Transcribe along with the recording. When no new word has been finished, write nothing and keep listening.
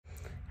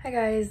Hi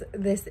guys,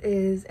 this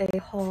is a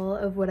haul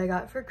of what I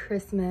got for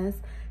Christmas.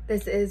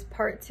 This is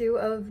part 2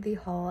 of the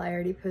haul. I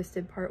already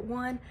posted part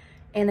 1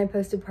 and I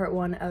posted part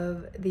 1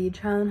 of the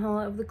try on haul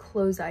of the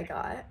clothes I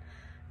got.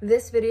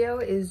 This video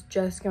is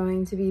just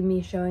going to be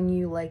me showing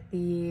you like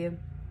the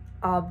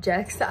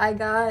objects I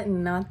got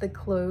and not the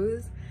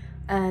clothes.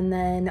 And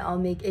then I'll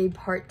make a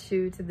part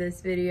 2 to this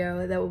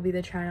video that will be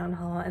the try on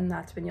haul, and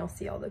that's when you'll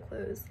see all the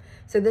clothes.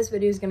 So this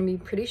video is going to be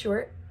pretty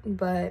short,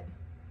 but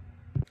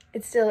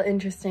it's still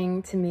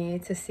interesting to me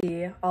to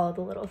see all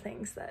the little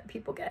things that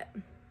people get.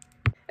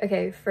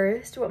 Okay,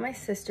 first what my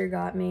sister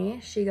got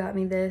me. She got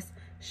me this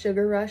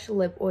Sugar Rush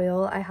lip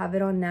oil. I have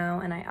it on now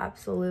and I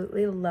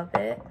absolutely love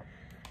it.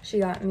 She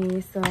got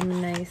me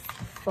some nice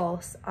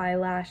false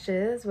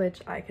eyelashes,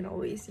 which I can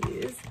always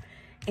use,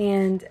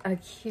 and a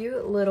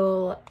cute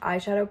little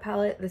eyeshadow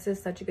palette. This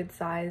is such a good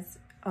size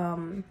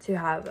to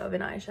have of an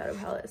eyeshadow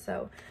palette,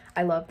 so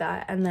I love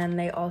that. And then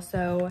they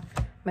also,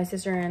 my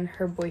sister and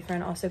her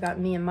boyfriend also got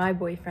me and my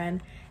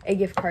boyfriend a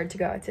gift card to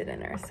go out to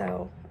dinner,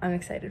 so I'm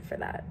excited for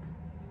that.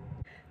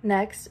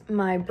 Next,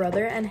 my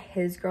brother and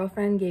his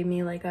girlfriend gave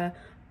me like a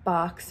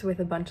box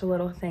with a bunch of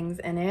little things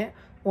in it.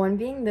 One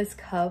being this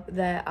cup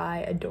that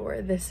I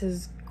adore. This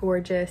is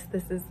gorgeous.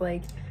 This is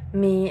like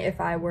me if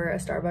I were a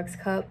Starbucks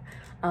cup.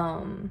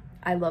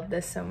 I love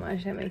this so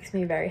much. It makes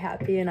me very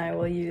happy and I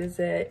will use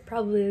it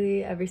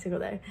probably every single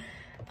day.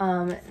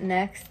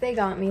 Next, they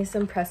got me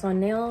some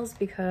press-on nails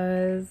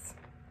because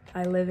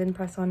I live in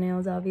press-on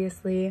nails,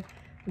 obviously.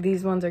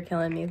 These ones are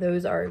killing me.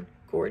 Those are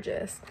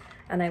gorgeous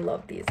and I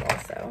love these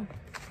also.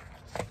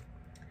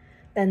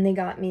 Then they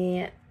got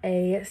me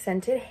a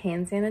scented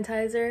hand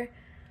sanitizer.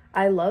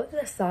 I love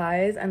the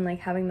size and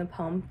like having the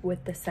pump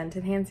with the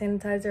scented hand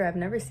sanitizer. I've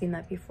never seen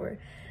that before.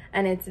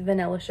 And it's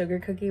vanilla sugar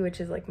cookie,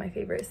 which is like my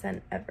favorite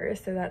scent ever,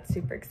 so that's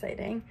super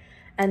exciting.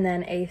 And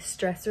then a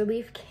stress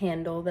relief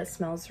candle that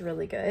smells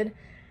really good,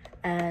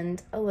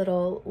 and a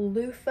little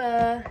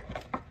loofah,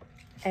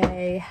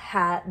 a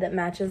hat that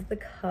matches the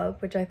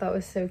cup, which I thought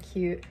was so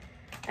cute,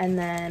 and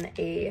then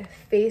a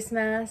face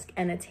mask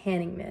and a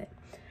tanning mitt.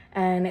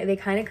 And they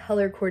kind of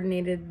color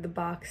coordinated the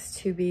box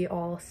to be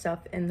all stuff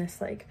in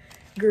this like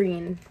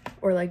green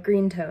or like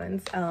green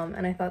tones,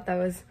 and I thought that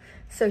was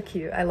so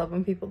cute. I love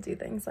when people do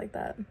things like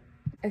that.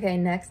 Okay,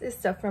 next is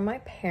stuff from my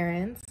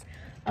parents.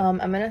 I'm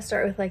gonna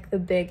start with like the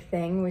big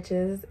thing, which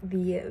is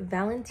the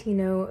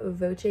Valentino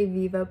Voce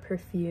Viva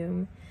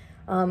perfume.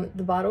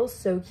 The bottle's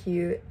so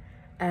cute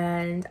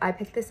and I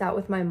picked this out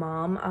with my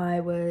mom.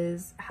 I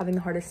was having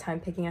the hardest time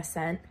picking a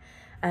scent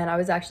and I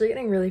was actually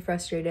getting really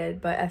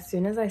frustrated, but as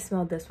soon as I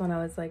smelled this one,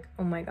 I was like,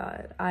 oh my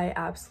god, I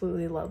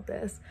absolutely love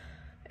this.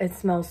 It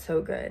smells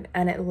so good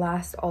and it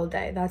lasts all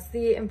day. That's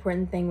the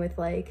important thing with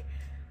like,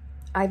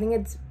 I think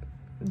it's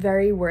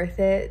very worth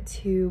it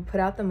to put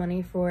out the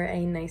money for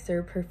a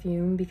nicer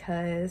perfume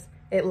because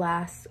it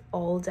lasts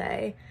all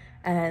day.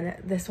 And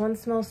this one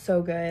smells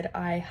so good.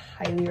 I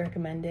highly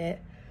recommend it.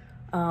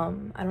 I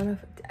don't know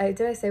if,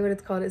 did I say what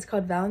it's called? It's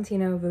called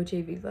Valentino Voce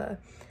Viva.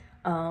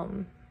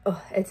 Oh,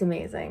 it's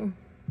amazing.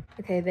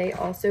 Okay, they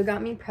also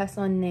got me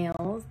press-on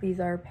nails. These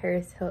are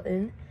Paris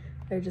Hilton.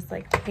 They're just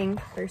like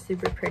pink, they're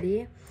super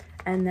pretty.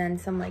 And then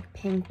some like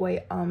pink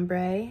white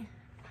ombre,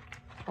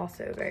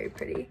 also very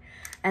pretty.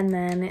 And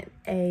then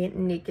a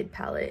Naked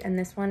palette, and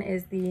this one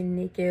is the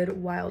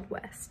Naked Wild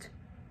West.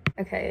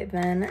 Okay,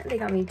 then they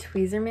got me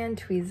Tweezerman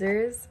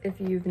tweezers.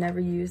 If you've never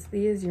used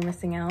these, you're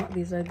missing out.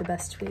 These are the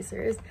best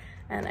tweezers,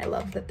 and I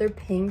love that they're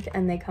pink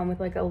and they come with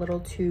like a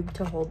little tube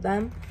to hold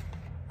them.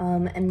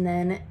 And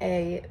then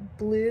a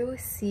blue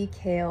sea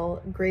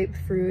kale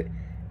grapefruit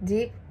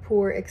deep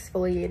pore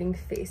exfoliating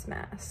face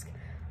mask.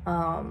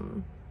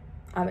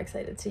 I'm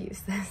excited to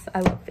use this.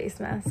 I love face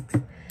masks.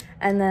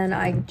 And then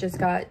I just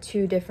got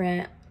 2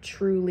 different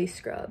Truly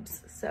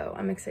scrubs, so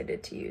I'm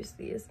excited to use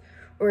these,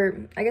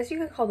 or I guess you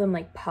could call them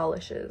like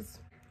polishes.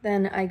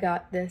 Then I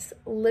got this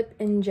lip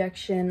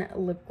injection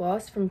lip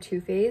gloss from Too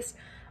Faced.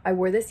 I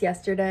wore this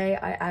yesterday.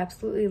 I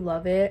absolutely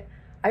love it.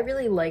 I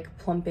really like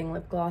plumping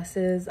lip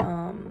glosses.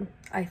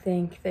 I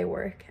think they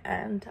work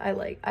and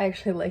I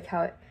actually like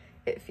how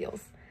it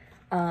feels.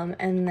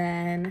 And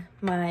then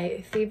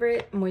my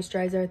favorite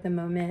moisturizer at the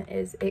moment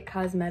is IT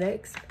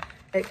Cosmetics.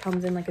 It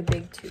comes in like a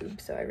big tube,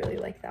 so I really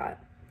like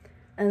that.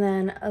 And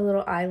then a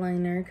little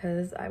eyeliner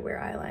because I wear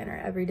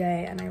eyeliner every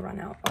day and I run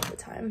out all the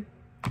time.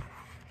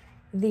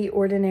 The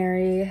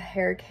Ordinary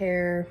hair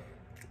care,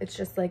 it's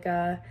just like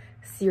a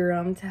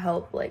serum to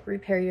help like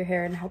repair your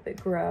hair and help it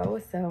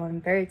grow, so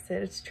I'm very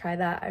excited to try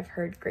that. I've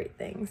heard great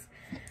things.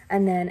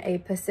 And then a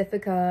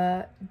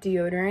Pacifica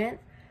deodorant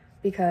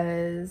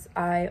because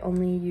I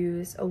only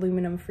use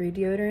aluminum-free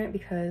deodorant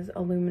because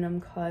aluminum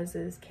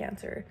causes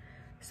cancer,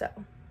 so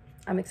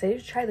I'm excited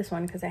to try this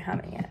one because I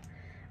haven't yet.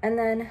 And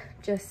then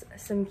just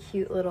some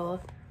cute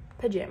little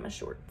pajama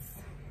shorts.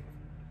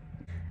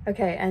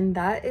 Okay, and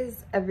that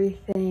is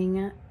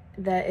everything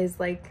that is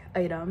like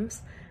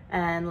items.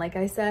 And like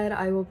I said,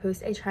 I will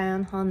post a try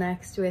on haul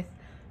next with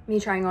me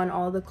trying on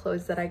all the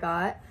clothes that I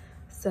got.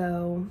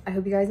 So I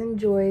hope you guys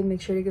enjoyed.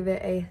 Make sure to give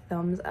it a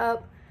thumbs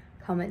up,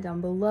 comment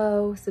down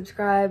below,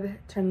 subscribe,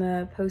 turn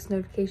the post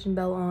notification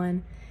bell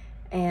on,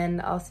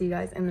 and I'll see you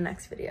guys in the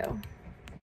next video.